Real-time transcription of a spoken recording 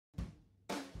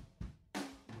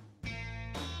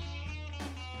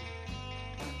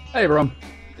Hey everyone,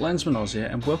 Lensman Oz here,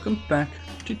 and welcome back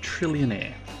to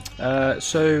Trillionaire.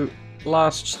 So the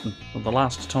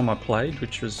last time I played,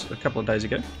 which was a couple of days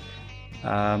ago,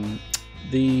 I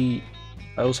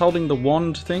was holding the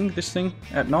wand thing, this thing,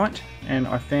 at night, and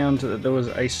I found that there was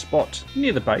a spot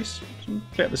near the base,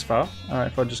 about this far.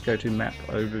 If I just go to map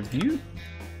overview,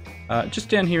 just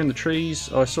down here in the trees,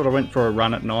 I sort of went for a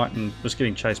run at night and was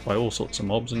getting chased by all sorts of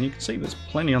mobs, and you can see there's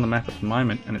plenty on the map at the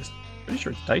moment, and it's pretty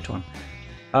sure it's daytime.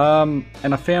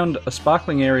 And I found a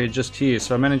sparkling area just here,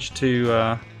 so I managed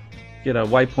to get a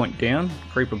waypoint down.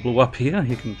 Creeper blew up here,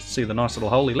 you can see the nice little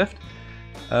hole he left.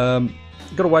 Got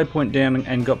a waypoint down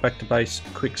and got back to base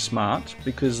quick smart,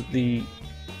 because the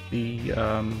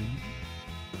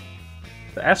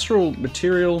astral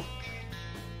material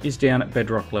is down at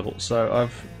bedrock level. So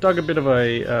I've dug a bit of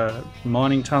a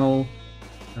mining tunnel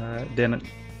down at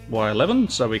Y11,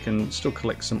 so we can still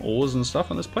collect some ores and stuff,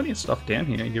 and there's plenty of stuff down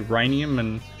here. Uranium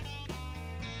and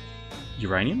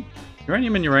uranium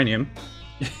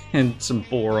and some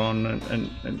boron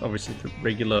and obviously the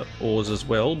regular ores as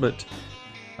well, but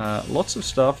lots of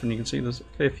stuff, and you can see there's a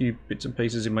fair few bits and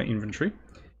pieces in my inventory.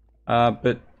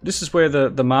 But this is where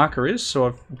the marker is, so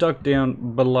I've dug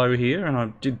down below here, and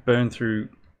I did burn through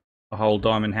a whole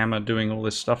diamond hammer doing all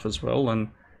this stuff as well, and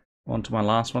on to my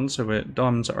last one. So where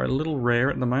diamonds are a little rare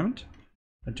at the moment.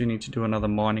 I do need to do another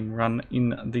mining run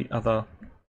in the other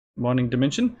mining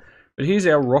dimension. But here's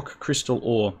our rock crystal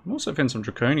ore. I also found some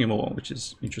draconium ore, which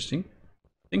is interesting.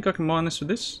 Think I can mine this with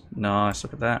this? Nice,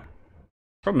 look at that.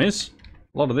 Problem is,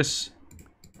 a lot of this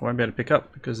I won't be able to pick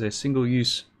up because they're single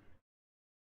use.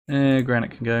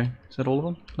 Granite can go. Is that all of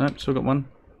them? Nope, still got one.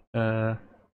 Yep,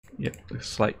 the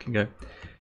slate can go.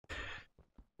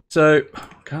 So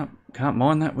can't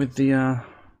mine that with the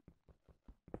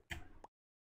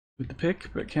pick,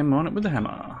 but can mine it with the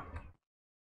hammer.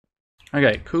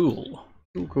 Okay, cool.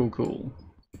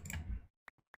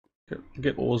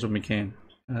 Get ores when we can.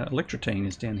 Electrotine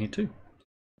is down here too.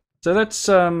 So that's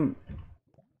a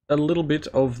little bit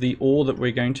of the ore that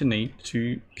we're going to need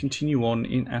to continue on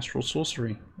in Astral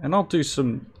Sorcery. And I'll do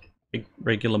some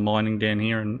regular mining down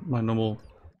here in my normal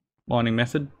mining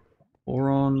method.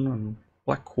 Boron and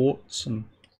black quartz, and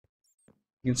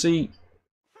you can see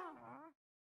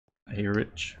a hero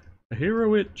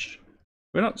witch.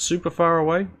 We're not super far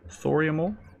away. Thorium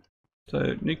ore.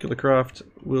 So nuclear craft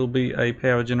will be a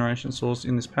power generation source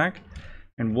in this pack.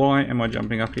 And why am I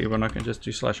jumping up here when I can just do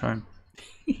 /home?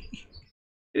 It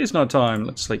is night time.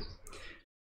 Let's sleep.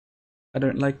 I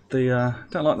don't like the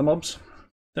mobs.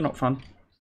 They're not fun.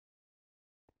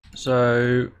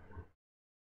 So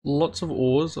lots of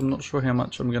ores. I'm not sure how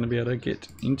much I'm going to be able to get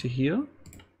into here.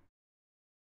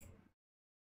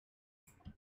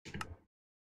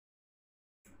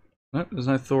 Nope, there's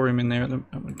no thorium in there.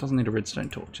 It doesn't need a redstone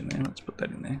torch in there. Let's put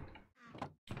that in there.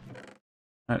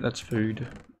 No, that's food.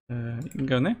 You can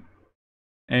go in there.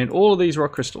 And all of these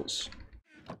rock crystals.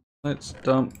 Let's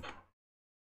dump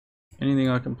anything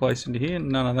I can place into here.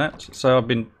 None of that. So I've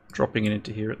been dropping it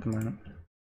into here at the moment.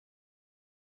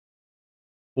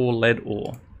 Or lead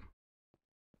ore.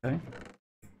 Okay.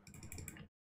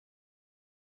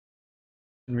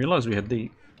 Didn't realise we had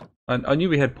the... I knew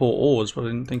we had poor ores, but I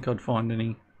didn't think I'd find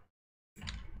any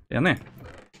down there.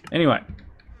 Anyway,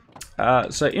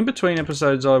 so in between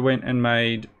episodes I went and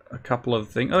made a couple of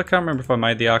things. I can't remember if I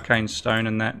made the arcane stone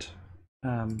and that.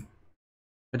 I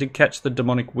did catch the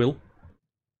demonic will.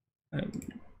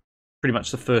 Pretty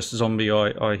much the first zombie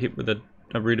I hit with a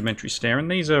rudimentary stare, and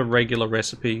these are regular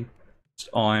recipe.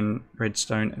 Iron,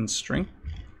 redstone and string,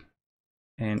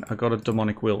 and I got a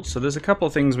demonic will. So there's a couple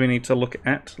of things we need to look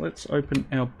at. Let's open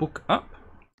our book up.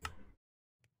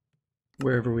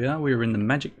 Wherever we were in the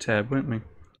magic tab, weren't we?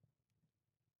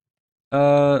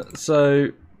 So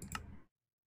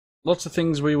lots of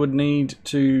things we would need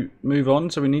to move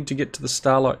on. So we need to get to the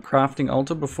Starlight crafting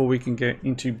altar before we can get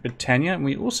into Britannia, and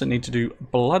we also need to do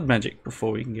blood magic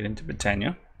before we can get into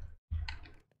Britannia,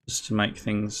 just to make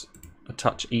things a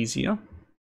touch easier.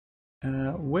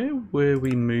 Where were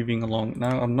we moving along? No,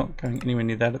 I'm not going anywhere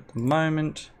near that at the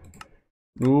moment.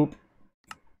 Nope.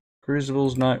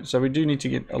 Crucibles, no. So we do need to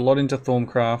get a lot into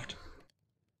Thorncraft.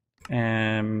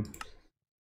 And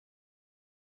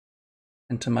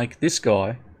to make this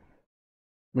guy,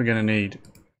 we're going to need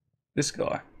this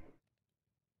guy.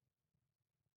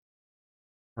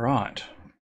 Right.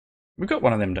 We've got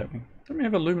one of them, don't we? Don't we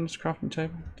have a luminous crafting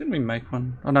table? Didn't we make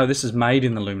one? Oh no, this is made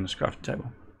in the luminous crafting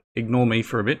table. Ignore me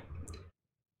for a bit.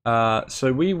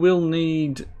 So we will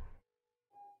need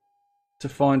to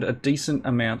find a decent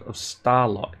amount of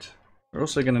starlight. We're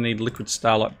also going to need liquid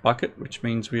starlight bucket, which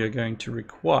means we are going to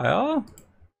require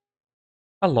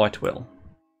a light well.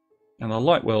 And the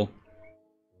light well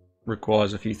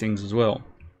requires a few things as well.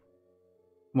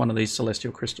 One of these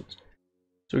celestial crystals.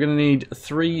 So we're going to need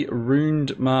 3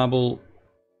 runed marble,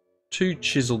 2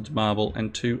 chiseled marble,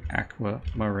 and 2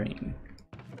 aquamarine.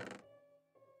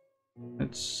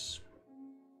 Let's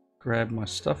grab my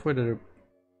stuff. Where did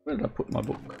I put my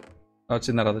book? Oh, it's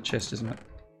in that other chest, isn't it?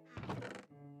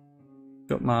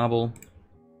 Got marble,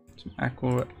 some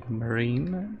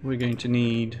aquamarine. We're going to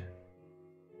need...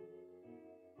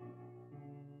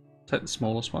 take the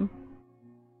smallest one.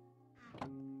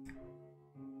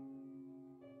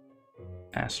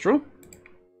 Astral.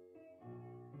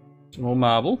 Some more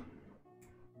marble.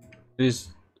 It is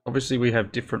obviously we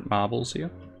have different marbles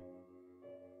here.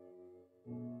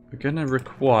 We're going to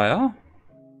require...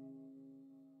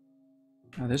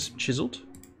 oh, there's some chiseled.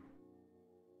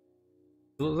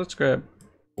 Let's grab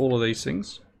all of these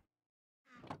things.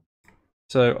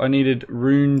 So I needed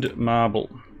runed marble.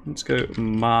 Let's go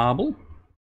marble.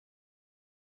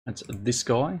 That's this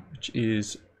guy, which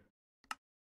is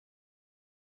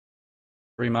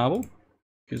 3 marble.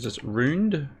 Because it's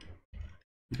runed,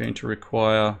 I'm going to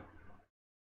require...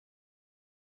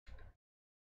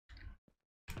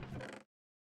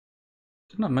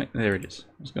 didn't I make... there it is.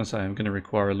 I was going to say I'm going to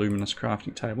require a luminous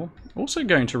crafting table. Also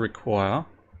going to require,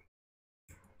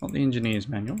 not the engineer's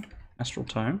manual, astral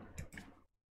tome.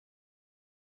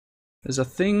 There's a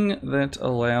thing that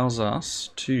allows us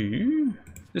to...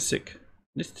 this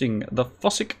thing, the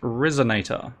Fossick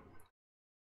Resonator.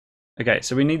 Okay,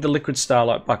 so we need the liquid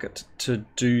starlight bucket to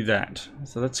do that.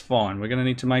 So that's fine. We're going to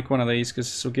need to make one of these because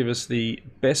this will give us the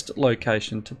best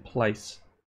location to place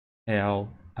our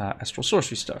astral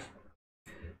sorcery stuff.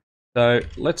 So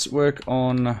let's work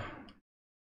on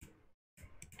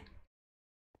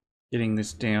getting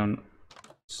this down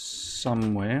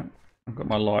somewhere. I've got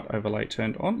my light overlay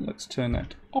turned on. Let's turn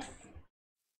that off.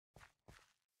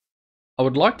 I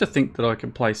would like to think that I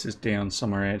can place this down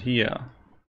somewhere out here.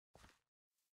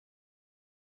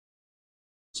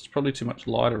 It's probably too much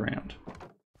light around.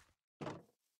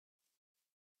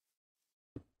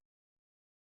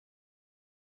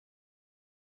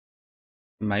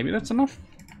 Maybe that's enough.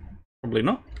 Probably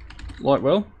not. Light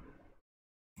well.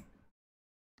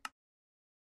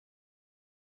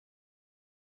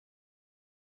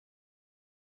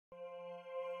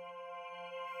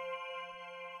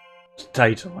 It's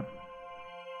daytime.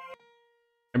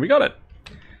 And we got it.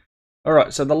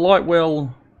 Alright, so the light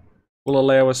well will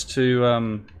allow us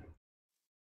to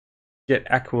get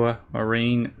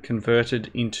aquamarine converted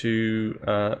into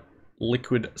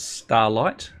liquid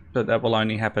starlight, but that will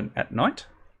only happen at night.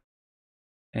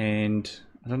 And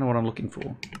I don't know what I'm looking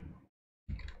for.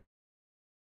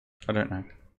 I don't know.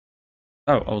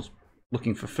 Oh, I was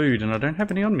looking for food and I don't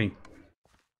have any on me.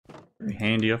 Very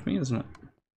handy of me, isn't it?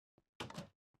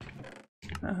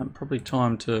 Probably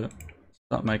time to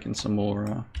start making some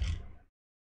more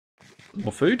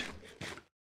food.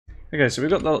 Okay, so we've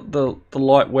got the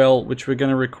light well, which we're going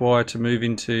to require to move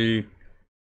into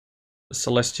the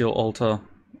celestial altar,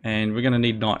 and we're going to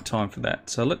need night time for that.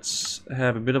 So let's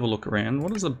have a bit of a look around.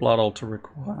 What does the blood altar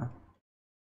require?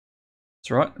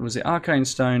 That's right, it was the arcane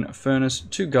stone, a furnace,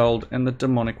 2 gold, and the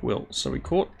demonic will. So we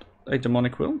caught a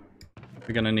demonic will.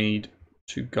 We're going to need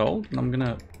 2 gold, and I'm going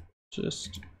to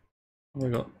just... we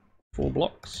got 4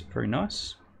 blocks, very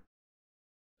nice.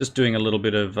 Just doing a little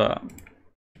bit of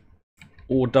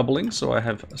ore doubling, so I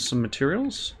have some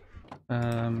materials.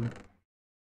 Coal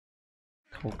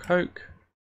coke,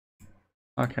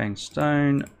 arcane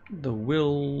stone,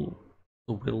 demonic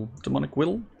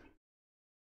will.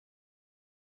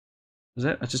 Is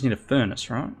that? I just need a furnace,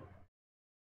 right?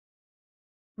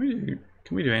 Can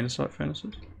we do andesite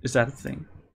furnaces? Is that a thing?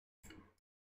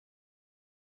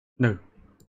 No.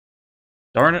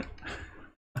 Darn it.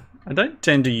 I don't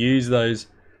tend to use those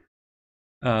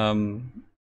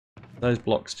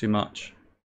blocks too much.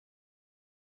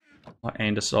 Like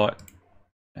andesite,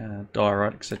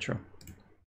 diorite, etc.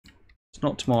 It's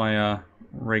not my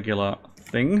regular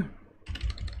thing.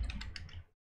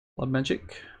 Blood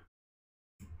magic.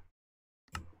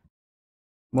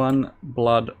 1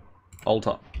 blood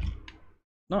altar.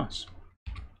 Nice.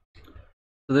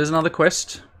 So there's another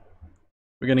quest.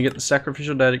 We're going to get the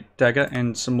sacrificial dagger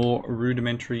and some more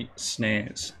rudimentary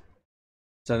snares.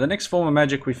 So the next form of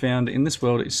magic we found in this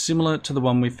world is similar to the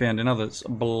one we found in others,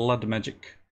 blood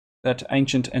magic. That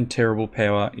ancient and terrible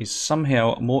power is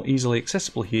somehow more easily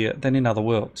accessible here than in other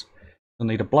worlds. You'll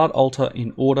need a blood altar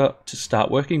in order to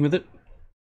start working with it,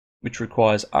 which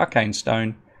requires arcane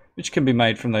stone, which can be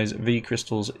made from those V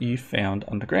crystals you found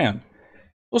underground.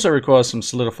 Also requires some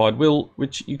solidified will,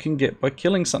 which you can get by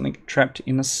killing something trapped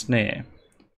in a snare.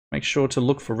 Make sure to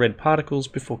look for red particles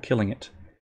before killing it.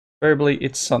 Invariably,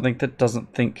 it's something that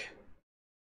doesn't think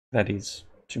that is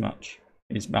too much.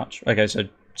 Is much. Okay, so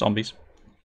zombies.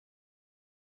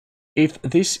 If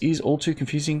this is all too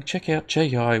confusing, check out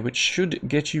JI, which should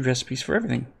get you recipes for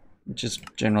everything, which is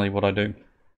generally what I do.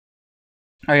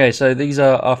 Okay, so these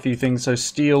are a few things. So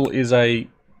steel is a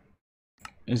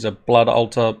blood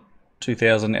altar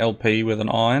 2000 LP with an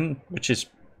iron, which is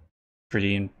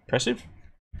pretty impressive.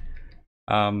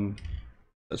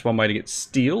 That's one way to get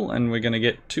steel, and we're going to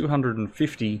get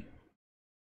 250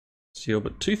 steel,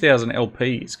 but 2000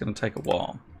 LP is going to take a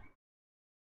while.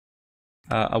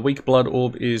 A weak blood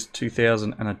orb is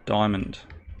 2000 and a diamond.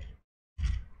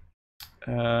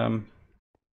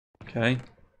 Okay.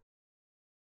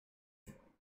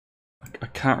 I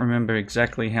can't remember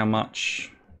exactly how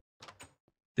much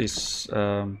this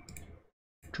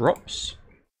drops.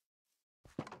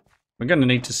 We're going to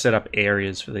need to set up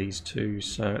areas for these two.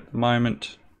 So at the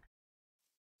moment,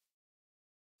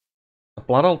 the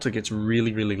blood altar gets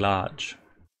really, really large.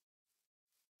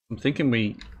 I'm thinking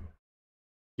we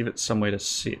give it somewhere to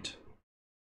sit.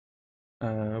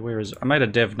 Where is it? I made a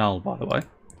dev null, by the way.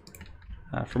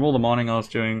 From all the mining I was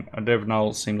doing, a dev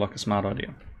null seemed like a smart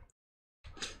idea.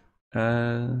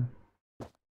 Again,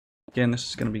 this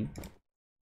is going to be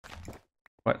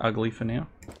quite ugly for now.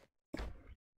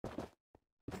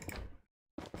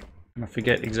 And I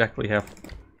forget exactly how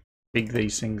big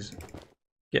these things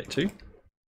get to.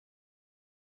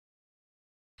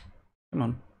 Come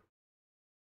on.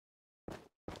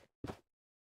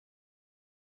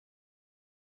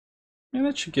 Yeah,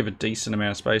 that should give a decent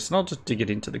amount of space, and I'll just dig it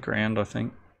into the ground, I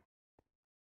think.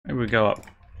 Maybe we'll go up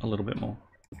a little bit more.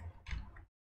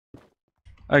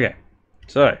 Okay,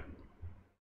 so.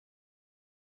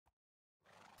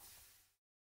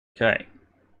 Okay.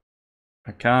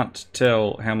 I can't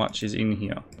tell how much is in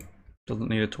here. Doesn't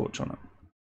need a torch on it.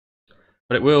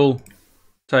 But it will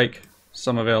take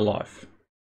some of our life.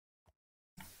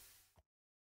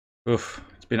 Oof,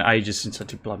 it's been ages since I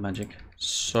did blood magic.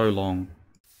 So long.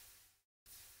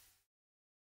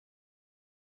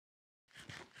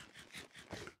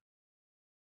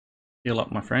 Heal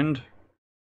up, my friend.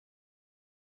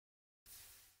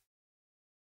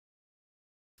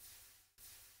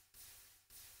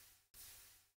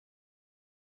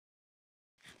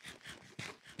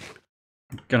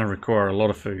 I'm gonna require a lot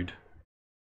of food.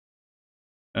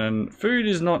 And food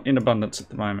is not in abundance at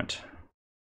the moment.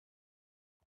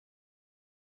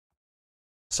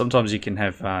 Sometimes you can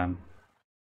have the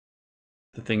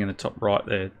thing in the top right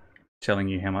there telling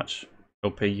you how much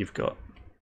LP you've got.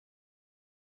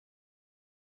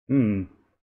 There's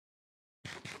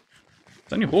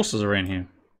only horses around here.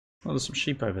 Oh, there's some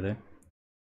sheep over there.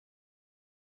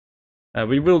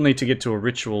 We will need to get to a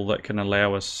ritual that can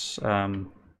allow us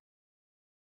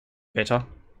better.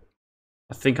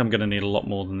 I think I'm going to need a lot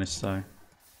more than this though.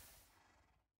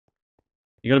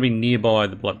 You got to be nearby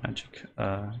the blood magic,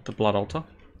 the blood altar.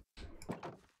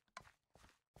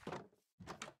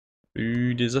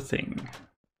 Food is a thing.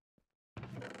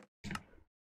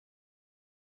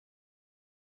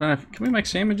 Can we make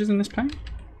sandwiches in this pack?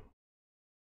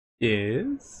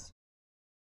 Yes.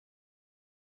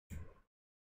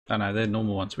 Oh no, they're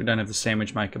normal ones. We don't have the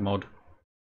sandwich maker mod.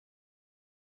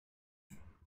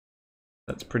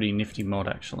 That's a pretty nifty mod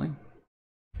actually.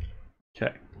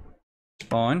 Okay.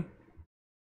 Fine.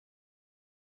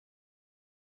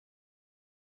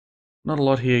 Not a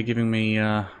lot here giving me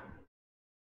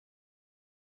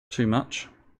too much.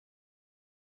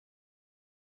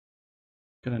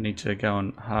 Gonna need to go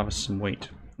and harvest some wheat.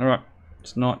 Alright,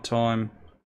 it's night time.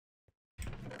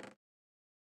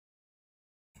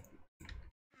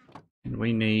 And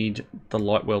we need the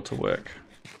light well to work.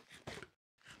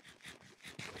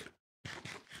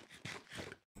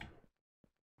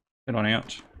 Get on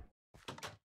out.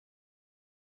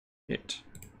 Get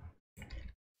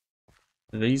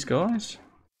these guys.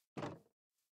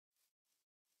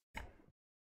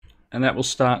 And that will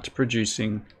start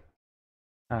producing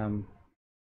the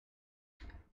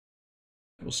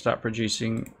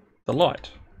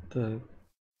light, the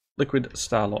liquid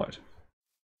starlight.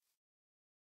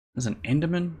 There's an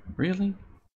Enderman? Really?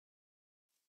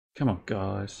 Come on,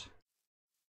 guys.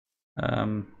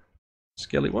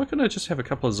 Skelly, why couldn't I just have a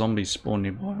couple of zombies spawn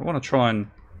nearby? I want to try and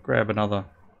grab another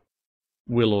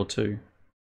will or two.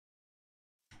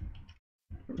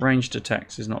 Ranged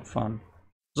attacks is not fun.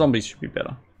 Zombies should be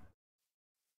better.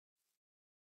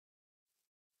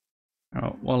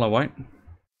 Alright, while I wait.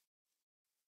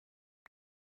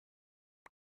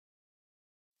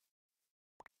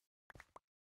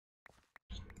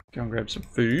 Go and grab some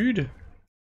food.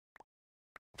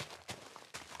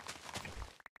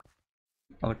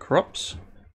 other crops.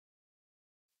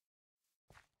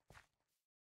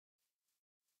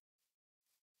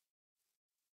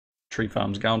 Tree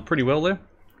farm's going pretty well there.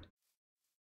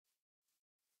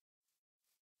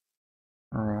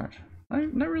 Alright.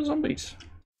 No real zombies.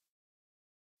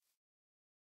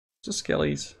 Just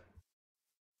skellies.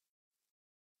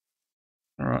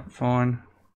 Alright, fine.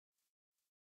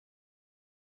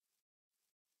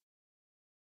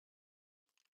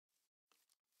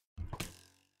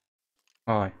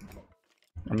 Oh, I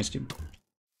missed him.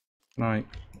 No.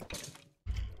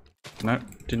 No,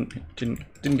 didn't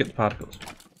get the particles.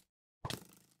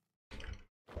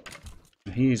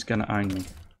 He's gonna own me.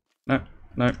 No,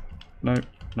 no, no,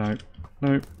 no,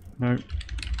 no, no.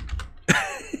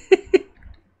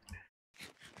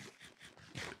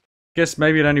 Guess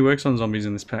maybe it only works on zombies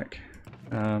in this pack.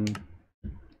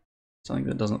 Something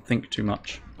that doesn't think too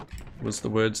much was the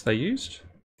words they used.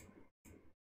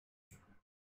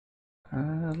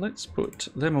 Let's put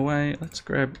them away. Let's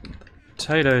grab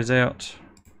potatoes out.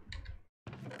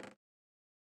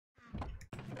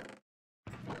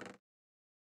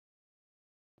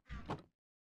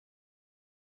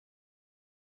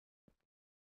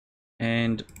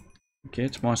 And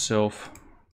get myself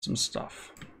some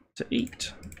stuff to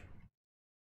eat.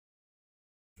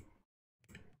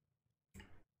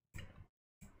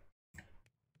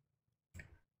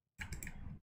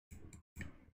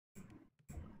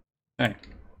 Okay,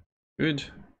 good.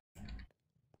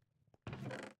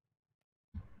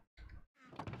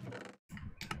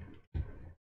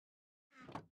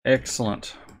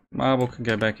 Excellent. Marble can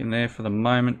go back in there for the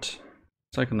moment.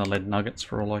 Taking the lead nuggets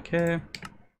for all I care.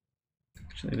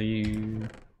 Actually,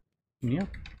 yeah.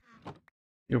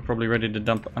 You're probably ready to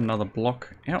dump another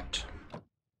block out.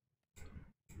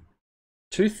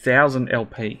 2000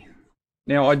 LP.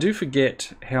 Now, I do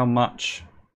forget how much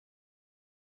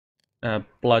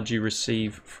blood you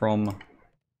receive from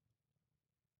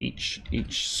each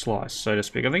slice, so to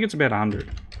speak. I think it's about 100.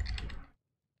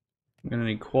 I'm going to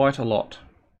need quite a lot.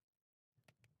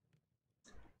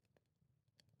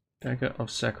 Dagger of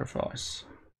Sacrifice.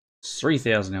 It's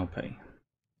 3000 LP.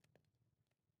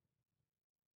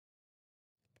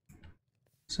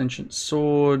 Ancient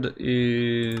Sword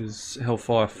is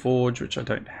Hellfire Forge, which I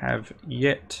don't have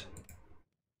yet.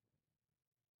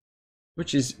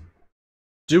 Which is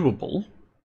doable.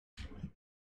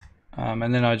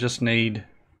 And then I just need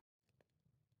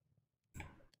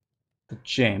the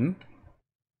gem.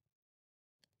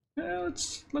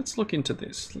 Let's look into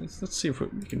this. Let's see if we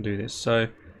can do this. So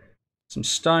some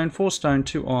stone, 4 stone,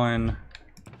 2 iron,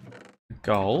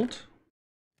 gold.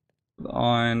 With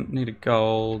iron, need a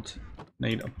gold,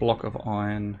 need a block of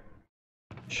iron.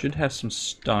 Should have some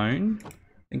stone. I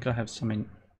think I have some in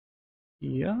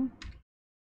here.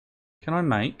 Can I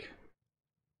make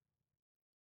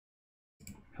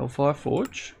Hellfire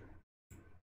Forge?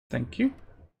 Thank you.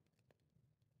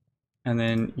 And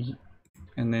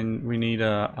then we need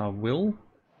a will.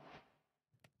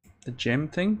 The gem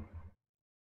thing.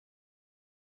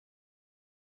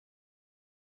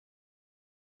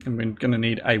 And we're going to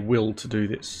need a will to do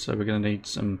this. So we're going to need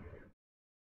some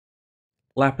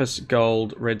lapis,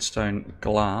 gold, redstone,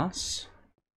 glass.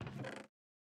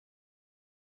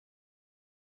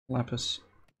 Lapis,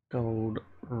 gold,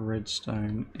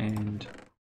 redstone, and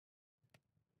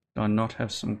do I not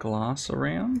have some glass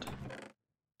around?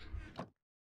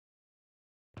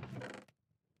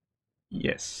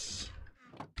 Yes.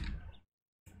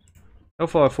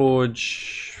 Hellfire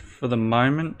Forge for the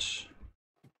moment.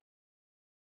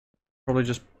 Probably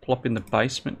just plop in the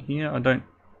basement here. I don't...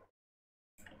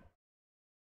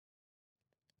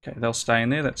 Okay, they'll stay in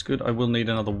there. That's good. I will need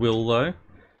another will though.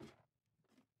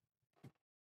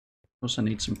 Also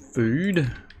need some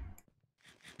food.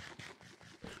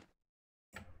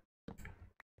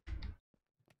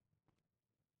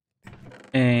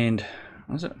 And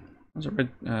was it red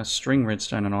string,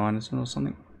 redstone, and iron, isn't it, or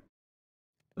something?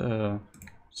 The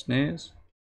snares,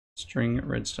 string,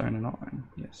 redstone, and iron.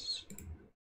 Yes.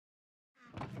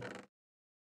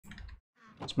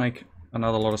 Let's make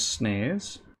another lot of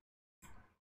snares.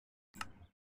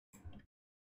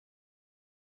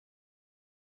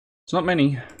 It's not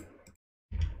many.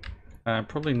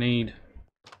 Probably need...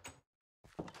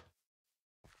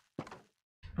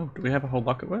 Oh, do we have a whole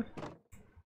bucket worth?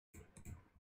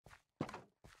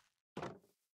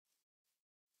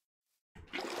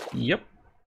 Yep.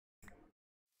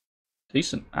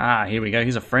 Decent. Ah, here we go.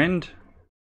 He's a friend.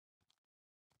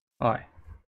 Hi.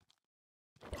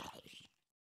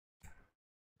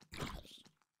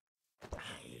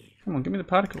 Come on, give me the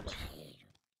particles.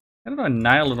 How did I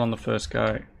nail it on the first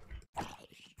go?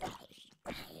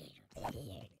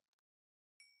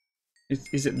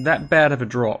 Is it that bad of a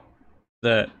drop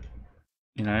that,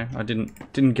 you know, I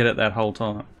didn't get it that whole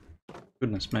time?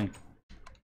 Goodness me.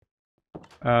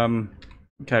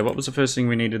 Okay, what was the first thing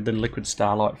we needed the liquid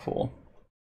starlight for?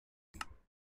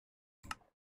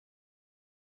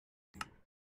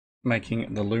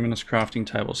 Making the luminous crafting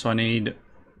table. So I need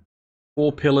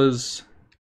 4 pillars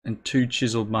and 2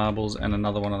 chiseled marbles and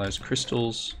another one of those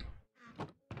crystals.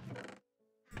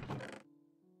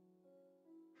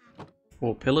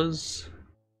 4 pillars.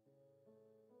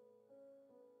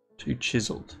 2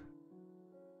 chiseled.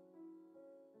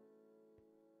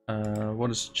 What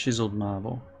is chiseled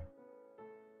marble?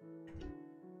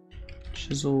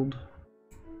 Chiseled.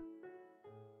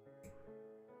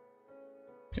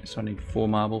 Okay, so I need 4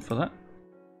 marble for that.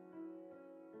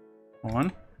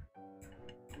 1.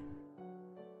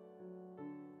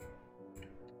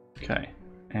 Okay,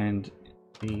 and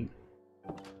the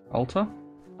altar.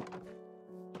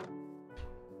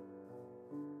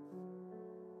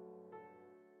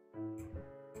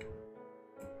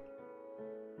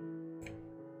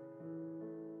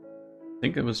 I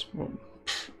think it was,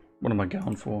 what am I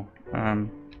going for?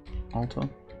 Altar.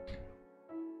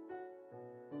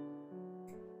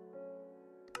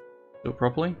 Do it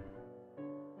properly.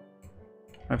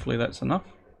 Hopefully that's enough.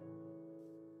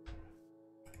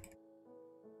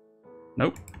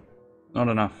 Nope, not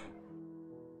enough.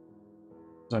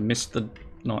 I missed the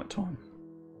night time.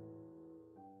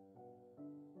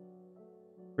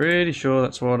 Pretty sure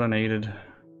that's what I needed.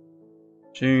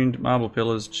 Tuned marble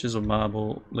pillars, chiseled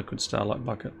marble, liquid starlight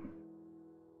bucket.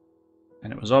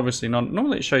 And it was obviously not.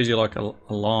 Normally it shows you like a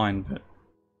line, but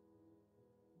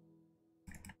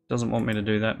it doesn't want me to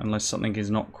do that unless something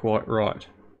is not quite right.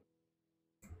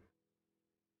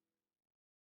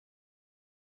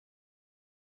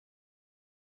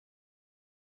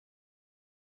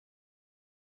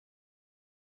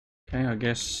 Okay, I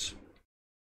guess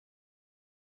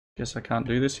I can't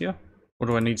do this here. Or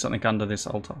do I need something under this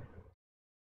altar?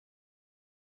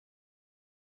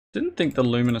 Didn't think the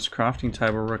luminous crafting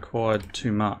table required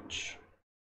too much.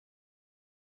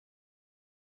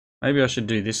 Maybe I should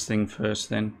do this thing first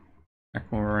then.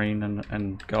 Aquamarine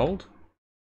and gold.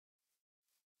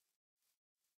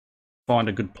 Find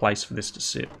a good place for this to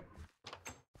sit.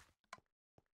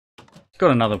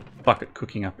 Got another bucket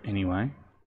cooking up anyway.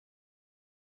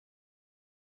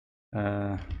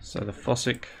 So the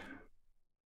fossick,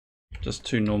 just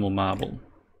 2 normal marble.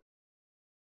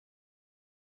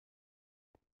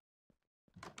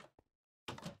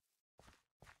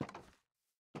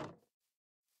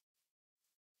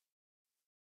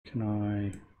 Can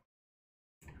I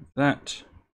have that?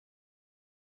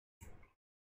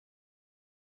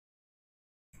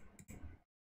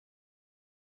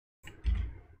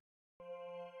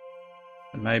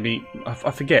 And maybe,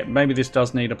 I forget, maybe this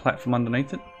does need a platform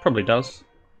underneath it. Probably does.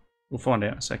 We'll find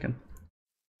out in a second.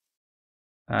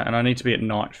 And I need to be at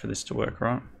night for this to work,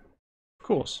 right? Of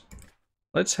course.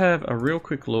 Let's have a real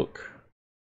quick look.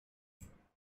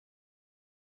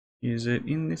 Is it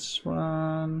in this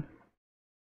one?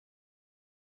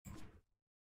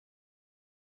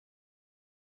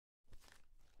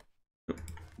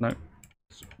 No.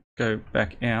 Let's go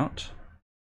back out.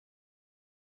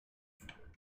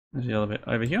 There's the other bit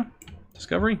over here.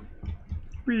 Discovery.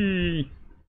 Whee!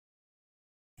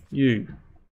 You.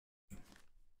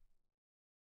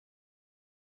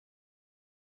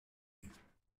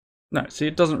 No, see,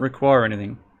 it doesn't require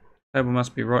anything. Table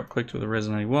must be right-clicked with a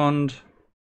resonating wand.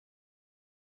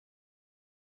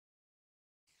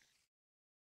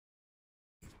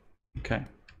 Okay.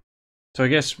 So I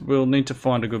guess we'll need to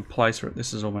find a good place for it.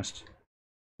 This is almost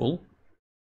full.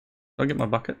 I'll get my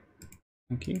bucket.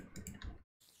 Thank you.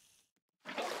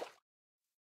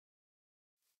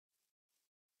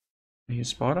 Here's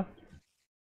spider.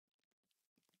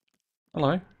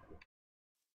 Hello.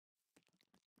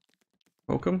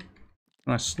 Welcome.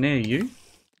 Can I snare you?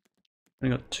 I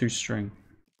got 2 string.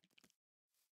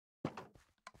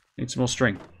 Need some more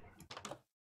string.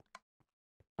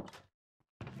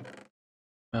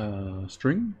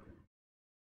 String.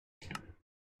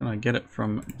 Can I get it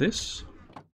from this?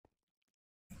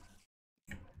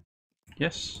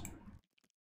 Yes.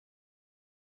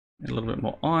 A little bit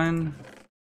more iron.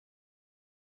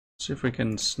 See if we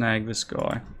can snag this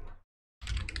guy.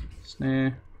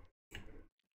 Snare.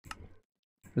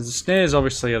 Because the snares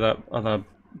obviously are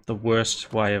the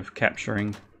worst way of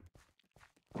capturing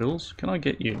riddles. Can I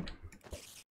get you?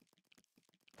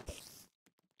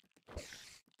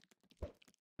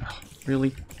 Oh,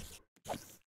 really?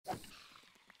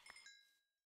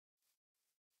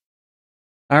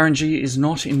 RNG is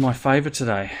not in my favour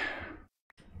today.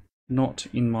 Not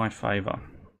in my favour.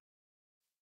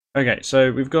 Okay,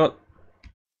 so we've got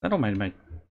that all made me.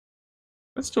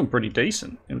 That's still pretty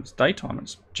decent. It's daytime.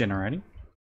 It's generating.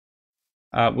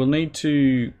 We'll need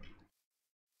to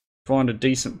find a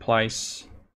decent place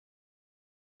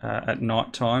at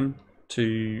night time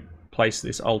to place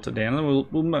this altar down, and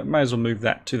we'll may as well move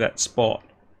that to that spot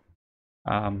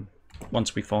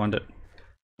once we find it.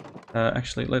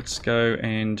 Actually, let's go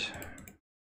and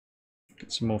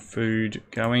get some more food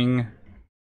going.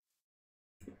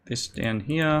 Put this down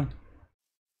here.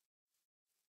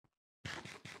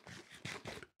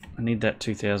 I need that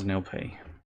 2000 LP.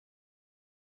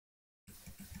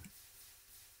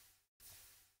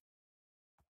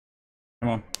 Come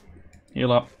on,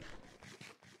 heal up.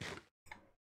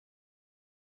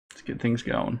 Let's get things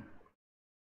going.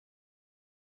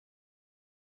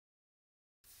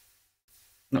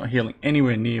 Not healing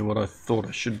anywhere near what I thought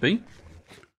I should be.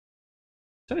 Is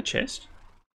that a chest?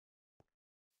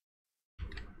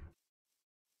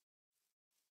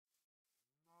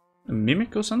 A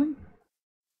mimic or something?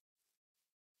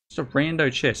 Just a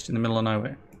rando chest in the middle of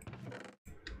nowhere.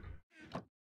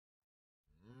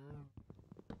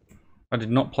 I did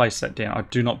not place that down. I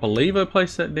do not believe I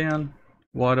placed that down.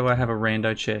 Why do I have a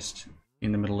rando chest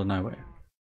in the middle of nowhere?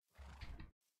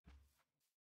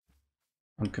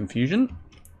 I'm confusion.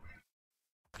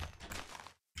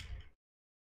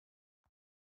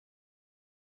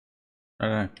 I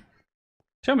don't know.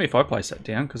 Tell me if I place that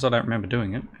down, because I don't remember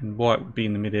doing it, and why it would be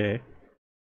in the mid-air.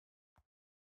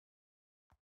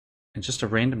 And just a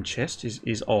random chest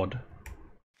is odd.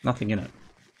 Nothing in it.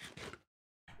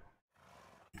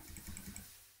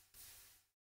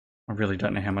 I really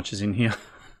don't know how much is in here.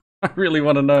 I really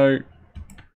want to know.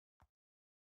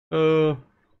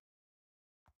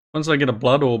 Once I get a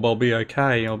blood orb, I'll be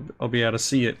okay. I'll be able to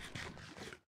see it.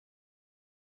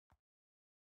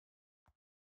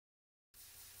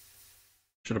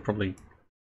 Should have probably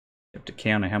kept a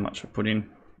count of how much I put in.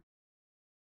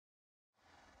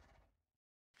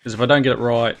 Because if I don't get it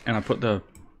right and I put the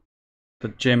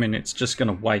gem in, it's just going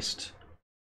to waste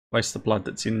the blood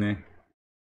that's in there.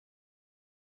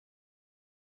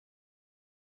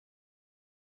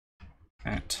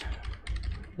 At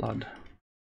blood.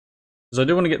 Because I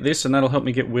do want to get this, and that'll help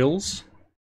me get wills.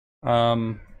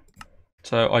 So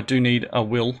I do need a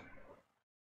will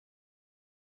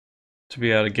to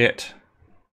be able to get.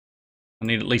 I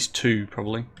need at least 2,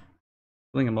 probably.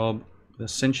 Killing a mob with a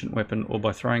sentient weapon, or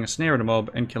by throwing a snare at a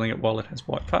mob and killing it while it has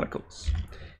white particles.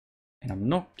 And I'm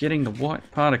not getting the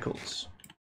white particles.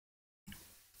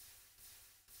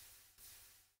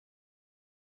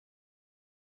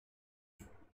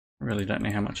 I really don't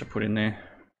know how much I put in there.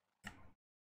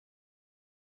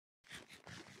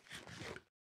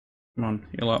 Come on,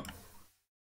 heal up.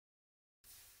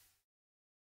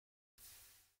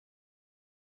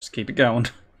 Just keep it going.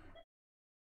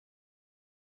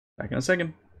 Back in a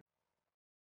second.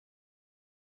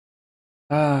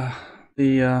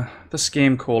 The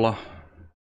scam caller.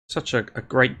 Such a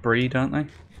great breed, aren't they?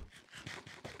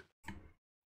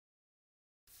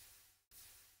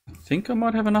 I think I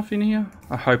might have enough in here.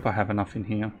 I hope I have enough in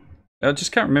here. I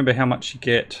just can't remember how much you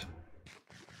get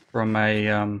from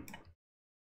a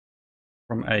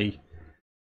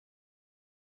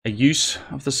use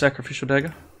of the sacrificial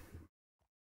dagger.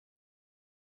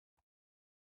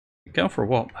 Going for a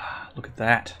whop. Look at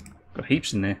that. Got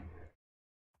heaps in there.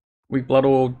 Weak blood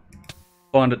orb.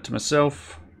 Bind it to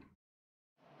myself.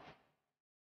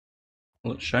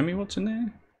 Will it show me what's in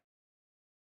there?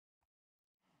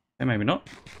 Okay, maybe not.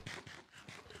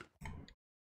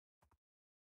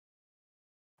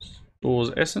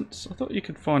 Stores essence. I thought you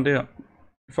could find out.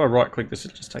 If I right click this,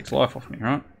 it just takes life off me,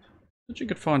 right? But you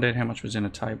could find out how much was in a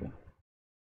table.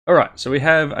 Alright, so we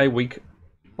have a weak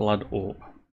blood orb.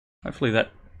 Hopefully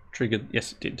that triggered.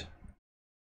 Yes, it did.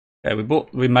 Okay,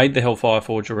 we made the Hellfire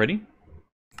Forge already.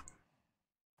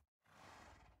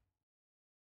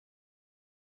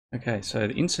 Okay, so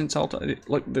the incense altar.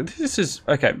 Look, this is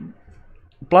okay.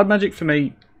 Blood magic for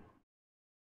me,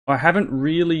 I haven't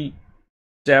really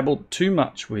dabbled too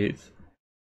much with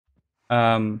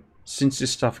since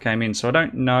this stuff came in, so I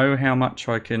don't know how much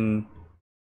I can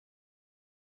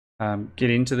get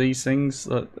into these things,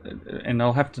 and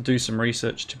I'll have to do some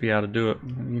research to be able to do it.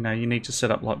 You know, you need to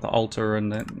set up like the altar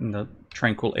and the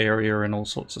tranquil area and all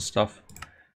sorts of stuff.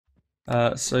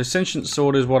 So sentient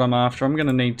sword is what I'm after. I'm going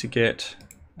to need to get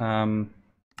some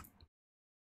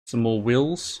more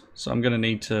wills, so I'm going to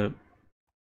need to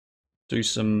do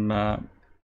some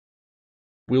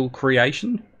will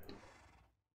creation,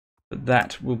 but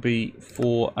that will be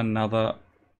for another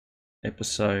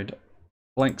episode.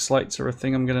 Blank slates are a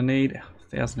thing I'm going to need.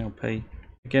 1000 LP.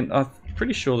 Again, I'm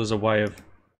pretty sure there's a way of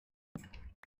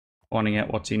finding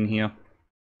out what's in here.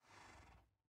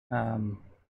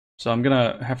 So I'm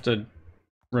gonna have to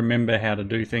remember how to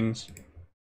do things.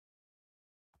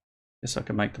 Guess I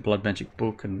can make the blood magic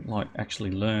book and like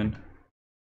actually learn.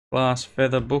 Glass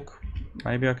feather book.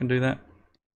 Maybe I can do that.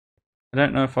 I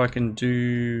don't know if I can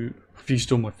do... I've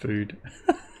used all my food.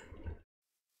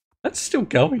 That's still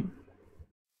going.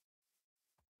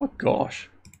 Oh gosh.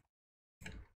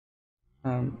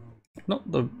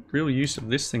 Not the real use of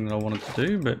this thing that I wanted to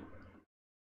do, but...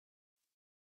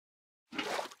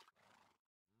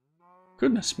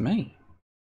 Goodness me.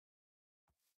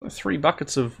 3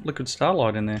 buckets of liquid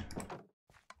starlight in there.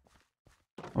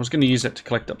 I was going to use that to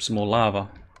collect up some more lava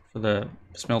for the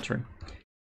smeltering.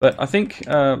 But I think,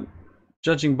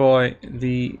 judging by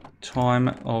the time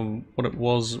of what it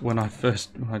was when I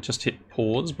just hit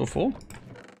pause before,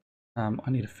 I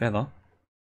need a feather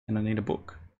and I need a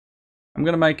book. I'm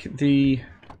going to make the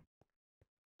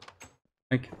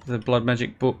blood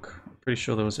magic book. I'm pretty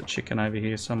sure there was a chicken over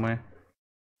here somewhere.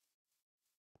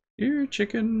 You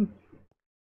chicken,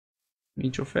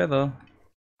 need your feather.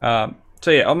 So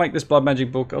yeah, I'll make this blood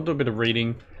magic book. I'll do a bit of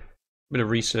reading, a bit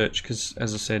of research, because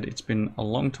as I said, it's been a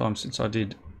long time since I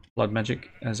did blood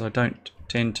magic, as I don't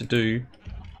tend to do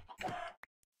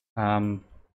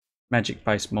magic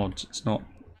based mods. It's not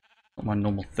my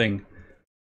normal thing.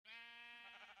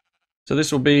 So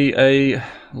this will be a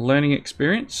learning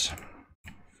experience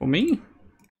for me.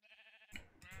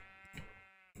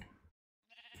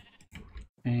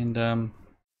 And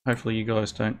hopefully you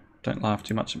guys don't laugh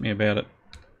too much at me about it.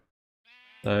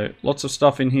 So lots of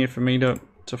stuff in here for me to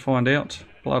find out.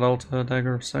 Blood altar,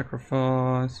 dagger of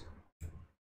sacrifice.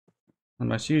 The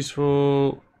most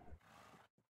useful.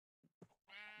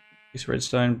 This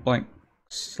redstone, blank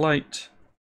slate.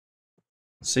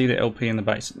 See the LP in the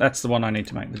base. That's the one I need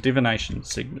to make. The divination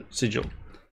sigil.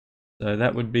 So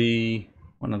that would be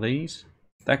one of these.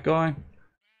 That guy.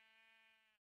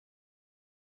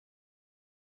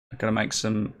 I've got to make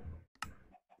some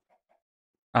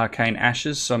arcane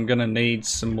ashes, so I'm going to need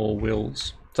some more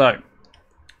wills. So,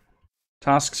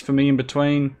 tasks for me in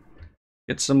between.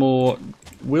 Get some more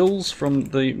wills from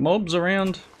the mobs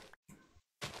around.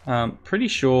 Pretty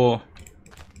sure,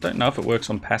 don't know if it works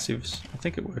on passives. I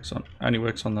think it only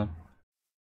works on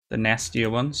the nastier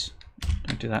ones.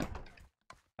 Don't do that.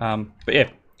 But yeah,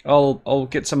 I'll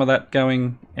get some of that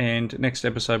going, and next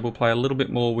episode we'll play a little bit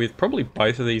more with probably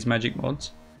both of these magic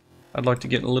mods. I'd like to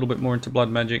get a little bit more into blood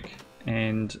magic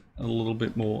and a little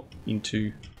bit more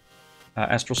into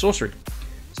astral sorcery.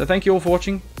 So thank you all for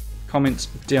watching. Comments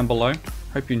down below.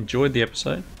 Hope you enjoyed the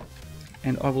episode,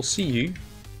 and I will see you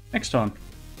next time.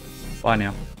 Bye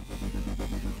now.